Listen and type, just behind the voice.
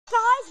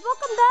guys,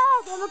 welcome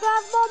back, and we're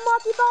gonna have more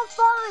Monkey Ball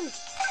fun.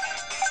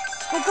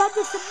 We're gonna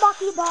do some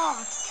Monkey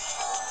Ball.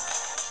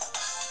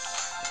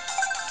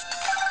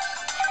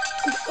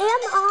 And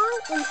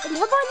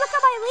everyone look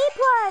at my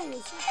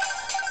replays.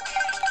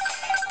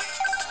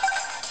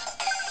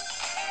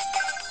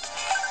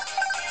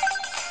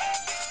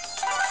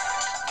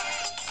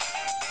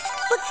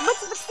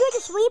 Let's do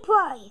this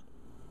replay.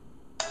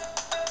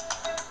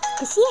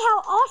 To see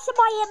how awesome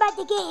I am at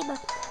the game.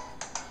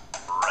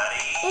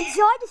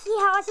 Enjoy to see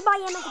how awesome I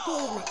am at the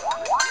game.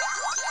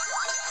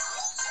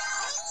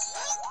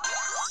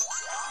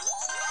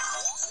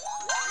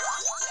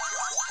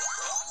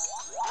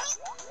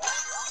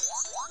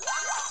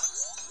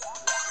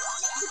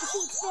 You can see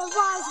it's been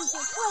rising to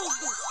play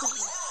this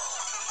game.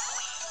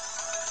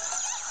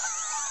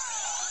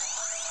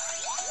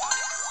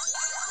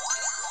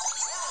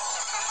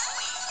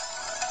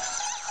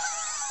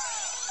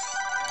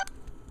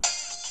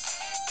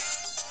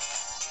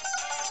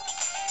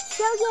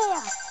 So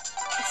yeah.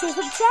 Let's do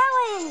some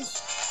challenge.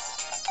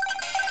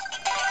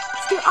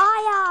 Let's do II.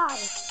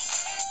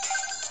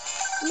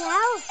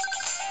 Now,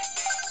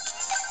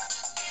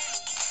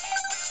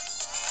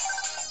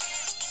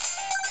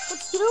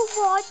 let's do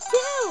 1, 2.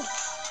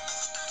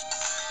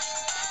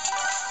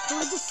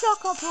 With the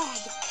circle peg.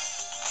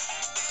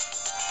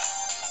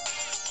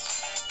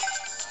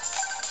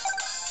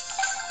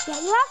 Yeah,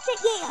 you have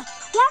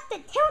to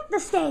tilt the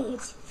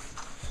stage.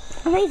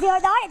 Believe it or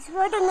not, it's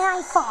harder than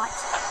I thought.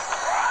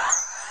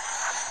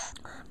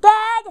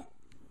 Dad,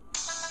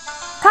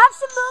 have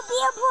some more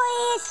beer,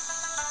 please.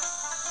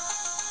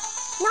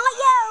 Not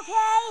yet,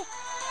 okay?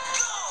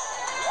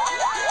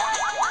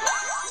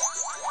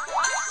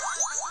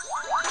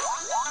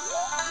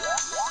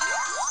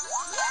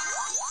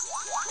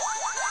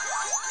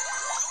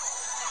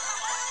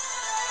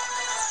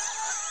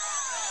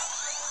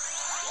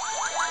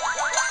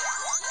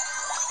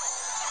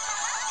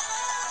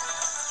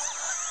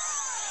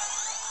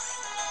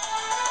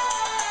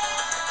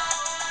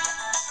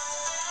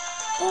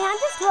 And I'm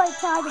just really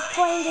tired of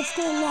playing this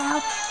game now.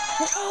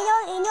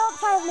 And I'm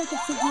tired of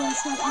making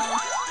videos right now.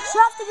 So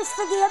after this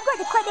video, I'm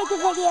going to quit making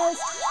videos.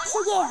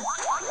 So yeah.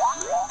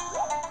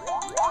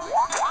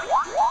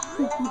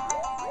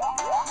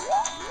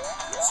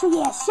 So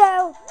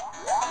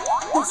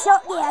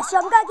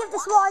I'm going to give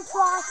this one a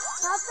try.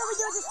 After we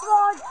do this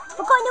one,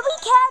 we're going to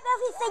recap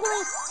everything.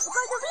 We're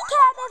going to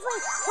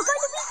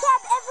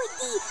recap every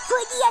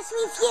D3DS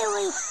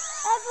review.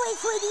 Every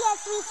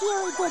 3DS review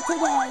we did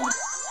today.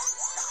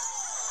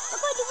 We're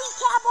going to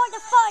recap all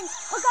the fun.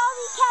 We're going to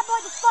recap all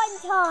the fun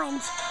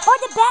times. All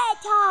the bad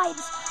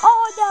times.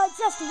 All the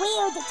just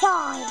weird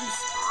times.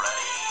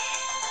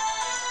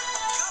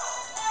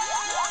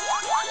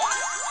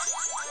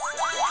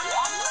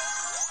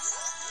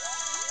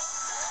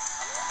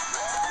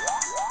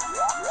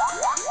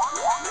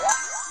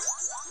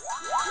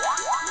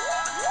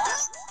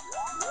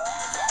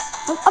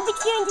 I'll be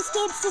doing this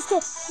game just to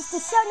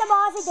show them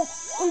off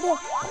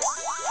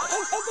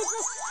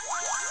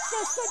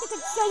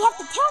so you have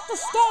to tilt the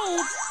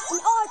stage in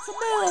order to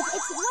move.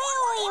 It's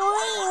really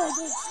weird.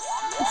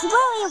 It's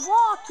really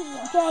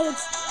wonky, okay?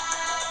 It's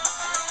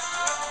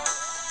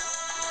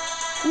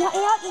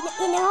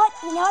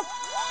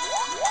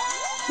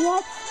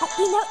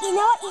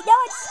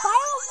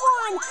Spiral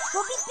 1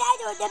 will be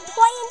better than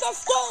playing this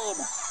game.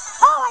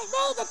 Oh, I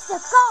made it to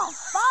go.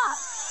 Fuck.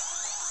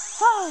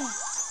 Oh,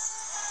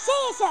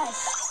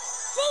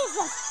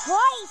 Jesus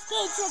Christ,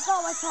 gates are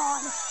going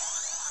on.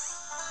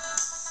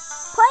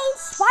 Playing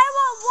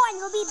Spiral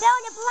 1 will be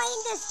better than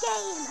playing this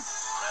game.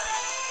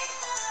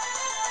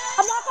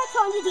 I'm not going to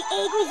turn you the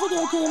angry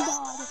video game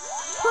dog.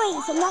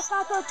 Please, I'm not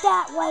going to go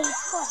that way.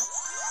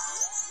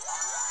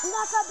 I'm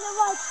not going to be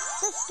like,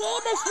 this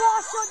game is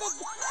worse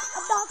than...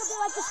 I'm not going to be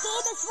like, this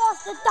game is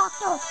worse than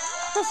Doctor.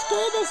 This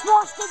game is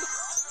worse than...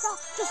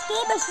 This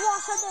game is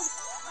worse than...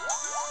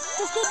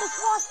 This game is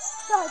worse...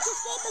 No, this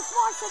game is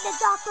worse than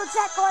Dr.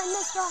 Jekyll and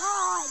Mr.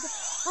 Hyde.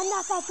 I'm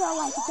not going to go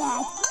like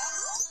that.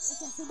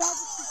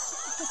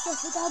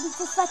 That'll be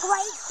just like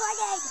rage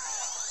quitting.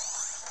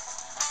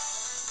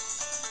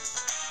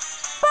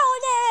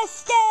 Bonus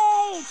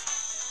stage!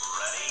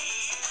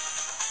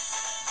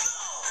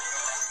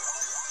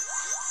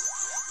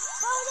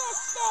 Bonus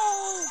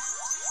stage!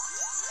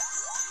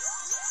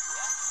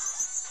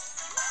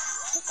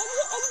 And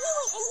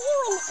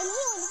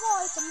you and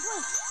Roy can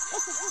win.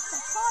 This is just a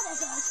part of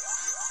it.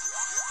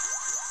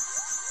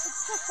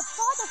 It's just a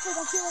part of it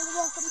that you and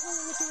Roy can win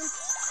with you.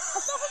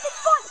 It's never been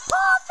fun.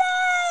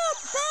 Perfect!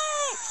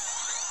 Bitch!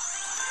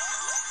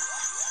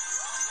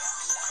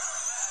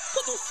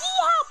 Can you see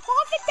how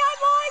perfect I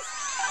was?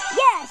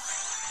 Yes.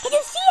 Can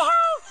you see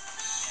how?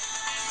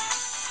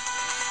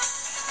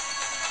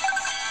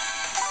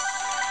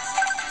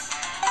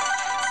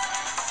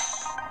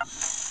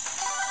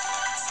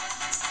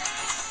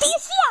 Do you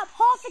see how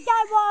perfect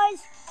I was?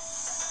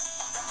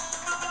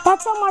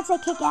 That's how much I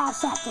kick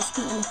ass at this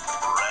game.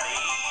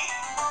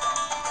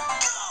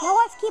 Now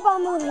let's keep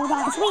on moving,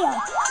 guys. We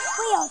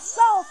are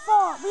so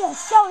full. We are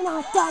so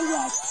not done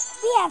yet.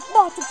 We have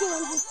more to do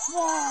in this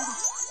world.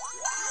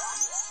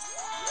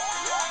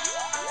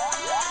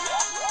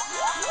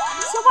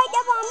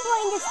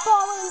 this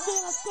following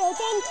game of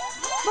skating.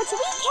 Let's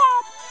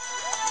recap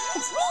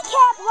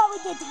what we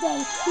did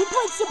today. We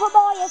played Super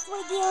Mario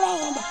 3D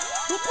Land.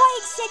 We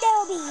played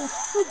Shinobi.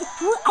 I did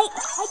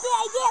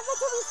a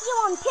little review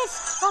on Push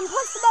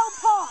Mode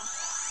Park.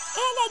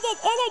 And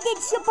I did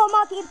Super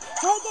Monkey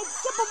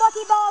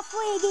Ball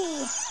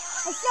 3D.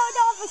 I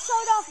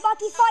showed off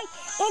Monkey Fight,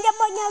 and I'm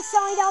now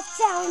showing off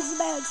Challenge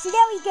Mode. So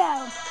there we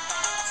go.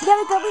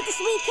 We just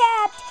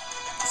recapped.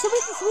 So we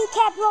just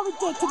recapped what we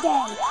did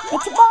today.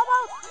 And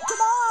tomorrow,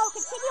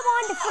 continue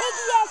on the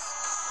 3DS.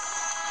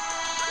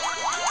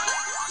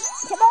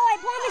 Tomorrow,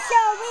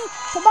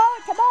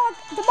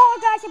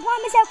 guys, I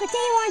promise I'll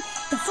continue on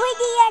the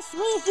 3DS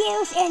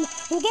reviews and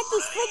get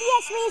these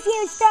 3DS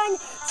reviews done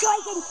so I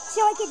can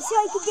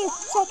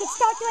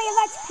start doing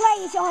Let's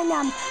Plays on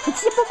with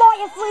Super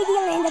Mario 3D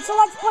Land. That's a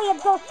Let's Play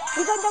I'm going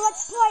to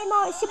Let's Play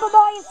Super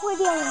Mario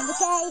 3D Land,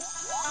 okay?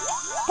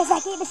 Because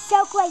that game is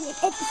so great.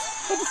 It's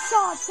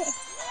so sick.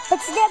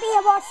 But today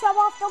I will show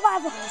off the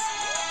levels.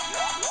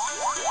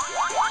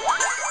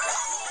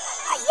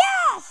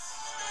 Yes!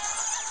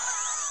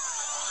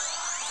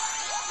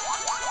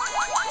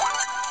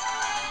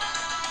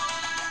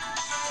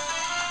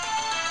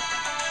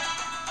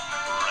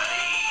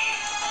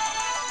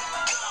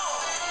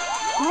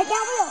 Right now we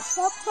are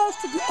so close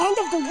to the end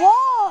of the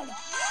world.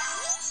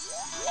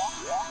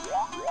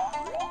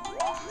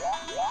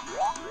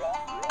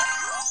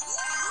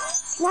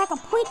 Can I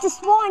complete this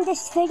war in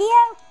this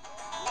video?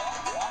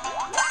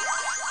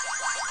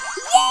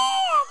 Yeah, I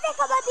think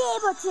I might be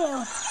able to.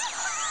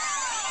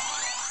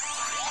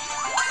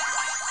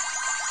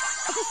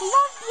 I just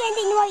love the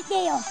ending right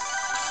there.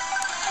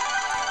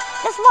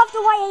 Just love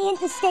the way I end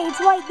the stage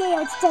right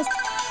there. It's just...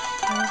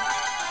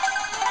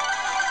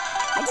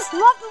 I just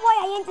love the way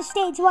I end the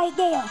stage right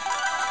there.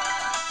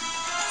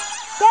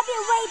 That'd be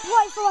a great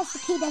play for us to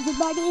keep,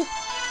 everybody.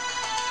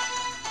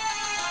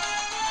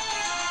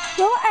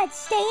 You're at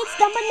stage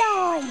number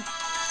 9.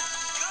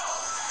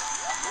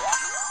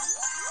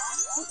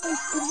 And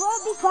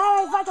will be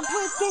glad if I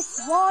complete this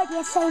award.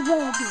 Yes, I will be.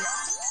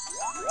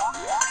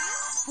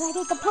 And I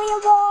can complete a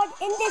award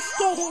in this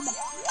game.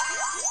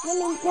 I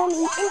mean,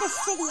 in this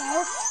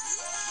video.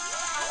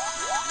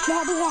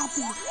 I'll be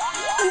happy.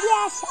 And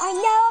yes, I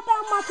know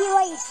about Monkey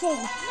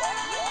Racing.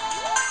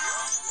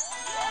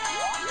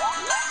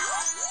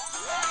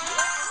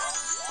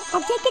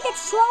 I'm taking it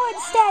slow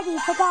and steady,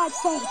 for God's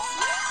sake.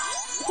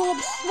 I'm taking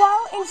it slow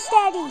and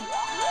steady.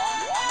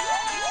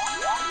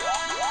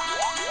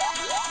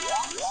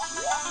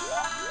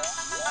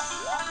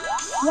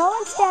 Slow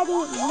and steady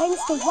wins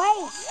the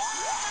race.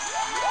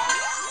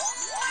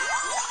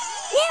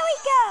 Here we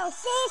go.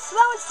 See,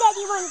 slow and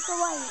steady wins the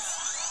race.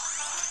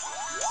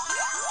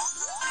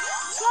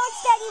 Slow and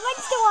steady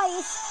wins the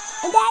race,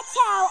 and that's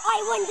how I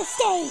win the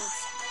stage.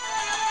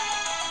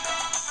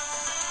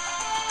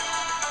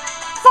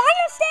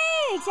 Final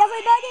stage,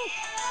 everybody.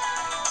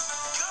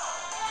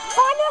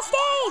 Final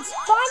stage.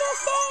 Final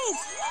stage.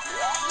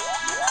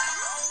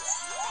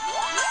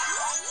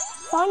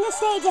 Final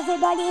stage,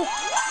 everybody.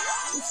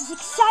 This is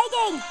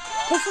exciting.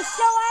 This is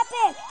so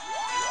epic.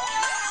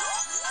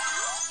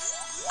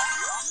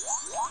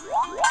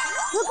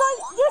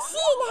 You're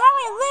seeing how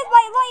I live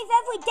my life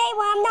every day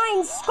when I'm not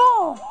in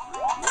school.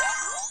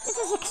 This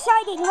is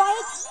exciting,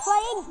 right?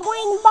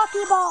 Playing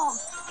buckyball.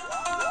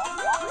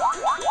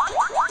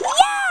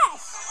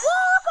 Yes!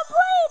 Wall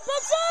complete,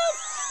 bitches!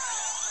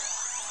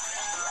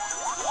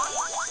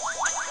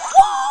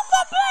 Wall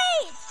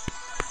complete!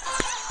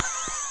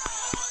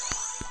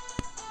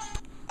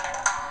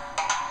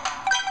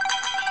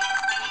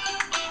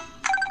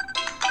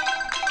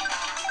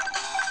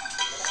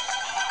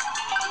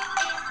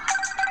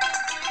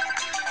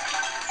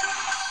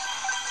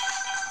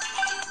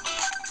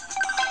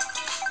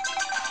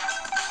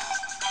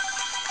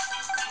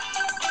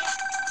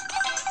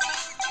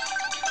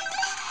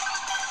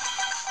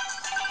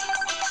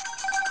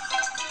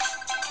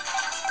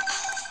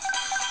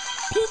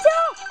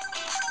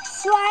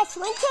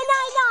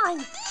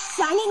 Peter/Winter99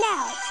 signing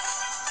out.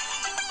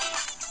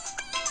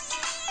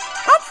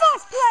 I'm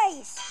first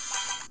place.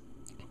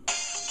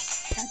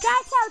 So that's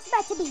how it's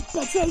meant to be,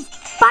 bitches.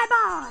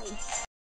 Bye-bye.